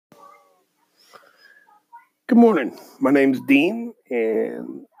Good morning. My name's Dean,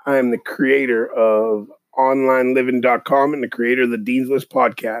 and I'm the creator of OnlineLiving.com and the creator of the Dean's List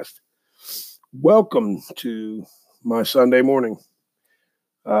podcast. Welcome to my Sunday morning.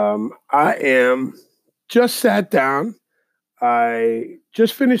 I am just sat down. I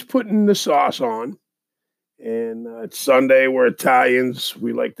just finished putting the sauce on, and it's Sunday. We're Italians.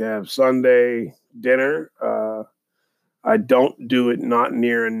 We like to have Sunday dinner. I don't do it not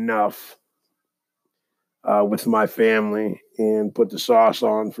near enough with my family and put the sauce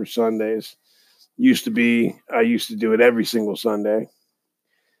on for Sundays. I used to do it every single Sunday.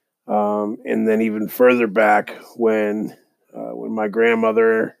 And then even further back when my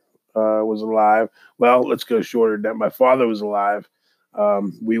grandmother was alive, well, let's go shorter than that. My father was alive.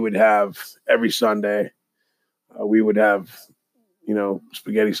 We would have every Sunday, we would have,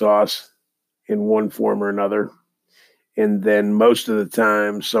 spaghetti sauce in one form or another. And then most of the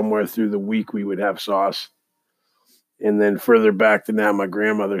time, somewhere through the week, we would have sauce. And then further back than that, my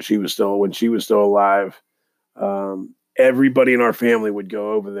grandmother, when she was still alive, everybody in our family would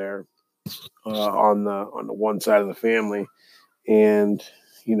go over there on the one side of the family. And,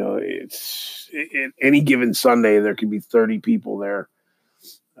 any given Sunday, there could be 30 people there,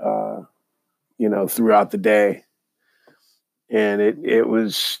 throughout the day. And it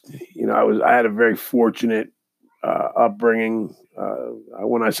was, I had a very fortunate upbringing.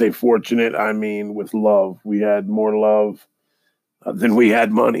 When I say fortunate, I mean with love. We had more love than we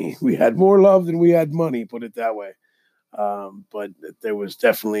had money. We had more love than we had money, put it that way. But there was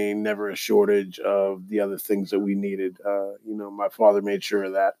definitely never a shortage of the other things that we needed. My father made sure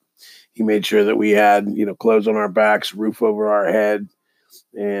of that. He made sure that we had, clothes on our backs, roof over our head,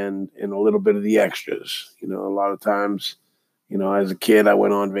 and a little bit of the extras. A lot of times, as a kid, I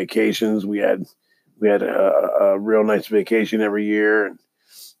went on vacations. We had a real nice vacation every year.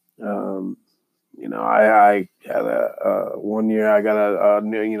 And, I had one year I got a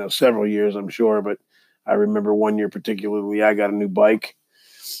new, several years, I'm sure, but I remember one year particularly, I got a new bike,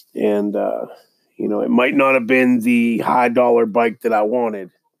 and, it might not have been the high dollar bike that I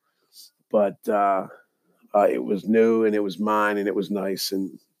wanted, but it was new and it was mine and it was nice.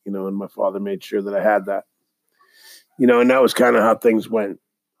 And, and my father made sure that I had that, and that was kind of how things went.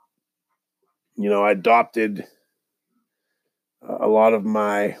 I adopted a lot of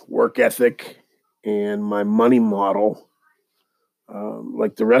my work ethic and my money model.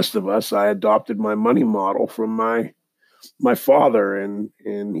 Like the rest of us, I adopted my money model from my father, and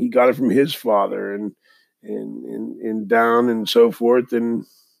he got it from his father, and down and so forth, and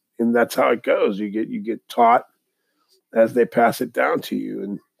that's how it goes. You get taught as they pass it down to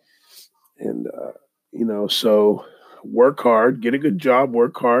you, and so work hard, get a good job,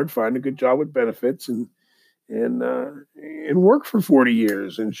 work hard, find a good job with benefits, and work for 40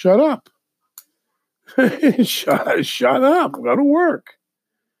 years and shut up. shut up. Go to work.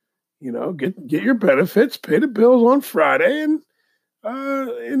 Get your benefits, pay the bills on Friday,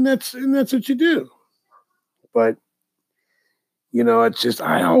 and that's what you do. But it's just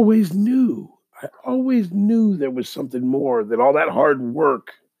I always knew there was something more, that all that hard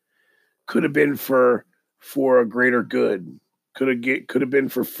work could have been for a greater good. Could have been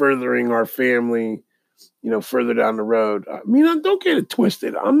for furthering our family, further down the road. I mean, don't get it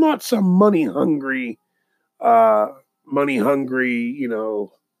twisted. I'm not some money hungry,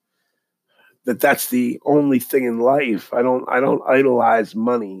 that's the only thing in life. I don't idolize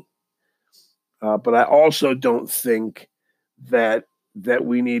money, but I also don't think that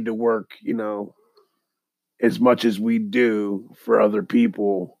we need to work, as much as we do for other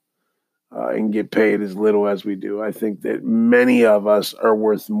people, and get paid as little as we do. I think that many of us are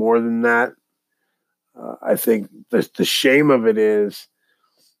worth more than that. I think the shame of it is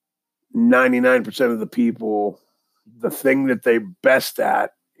 99% of the people, the thing that they're best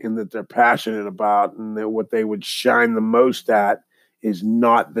at and that they're passionate about and that what they would shine the most at is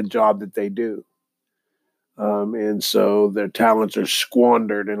not the job that they do. And so their talents are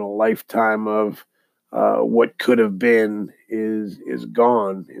squandered, in a lifetime of what could have been is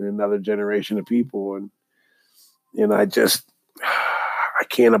gone in another generation of people. And I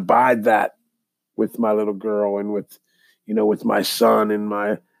can't abide that with my little girl and with my son and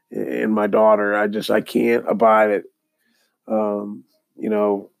my daughter. I can't abide it.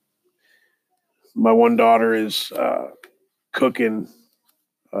 My one daughter is cooking.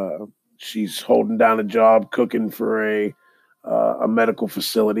 She's holding down a job cooking for a medical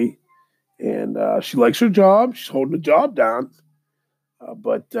facility, and she likes her job. She's holding the job down,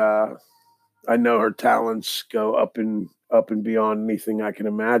 but I know her talents go up and beyond anything I can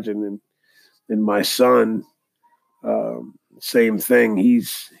imagine. And my son, same thing.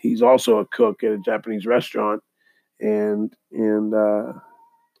 He's also a cook at a Japanese restaurant, and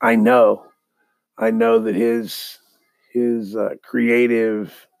I know that his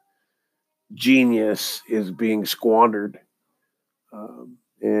creative genius is being squandered,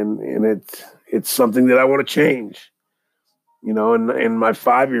 and it's something that I want to change. And my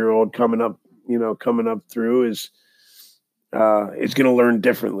 5-year-old coming up through is going to learn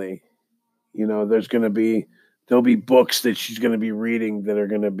differently. There'll be books that she's going to be reading that are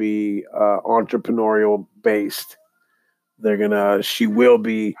going to be entrepreneurial based. She will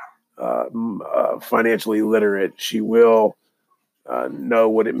be financially literate. She will know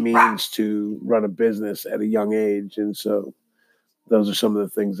what it means to run a business at a young age. And so those are some of the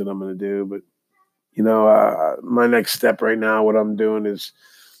things that I'm going to do. But, my next step right now, what I'm doing is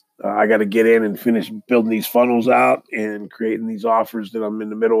I got to get in and finish building these funnels out and creating these offers that I'm in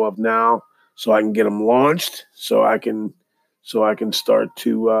the middle of now, so I can get them launched, so I can start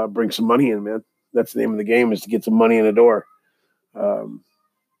to bring some money in, man. That's the name of the game, is to get some money in the door.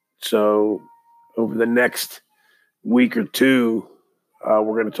 So over the next week or two,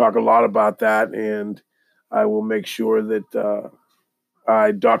 we're going to talk a lot about that, and I will make sure that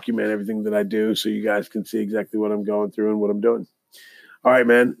I document everything that I do so you guys can see exactly what I'm going through and what I'm doing. All right,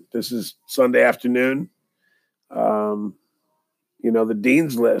 man. This is Sunday afternoon. The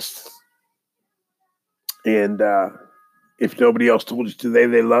Dean's List. And if nobody else told you today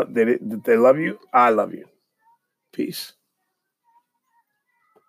that they love you, I love you. Peace.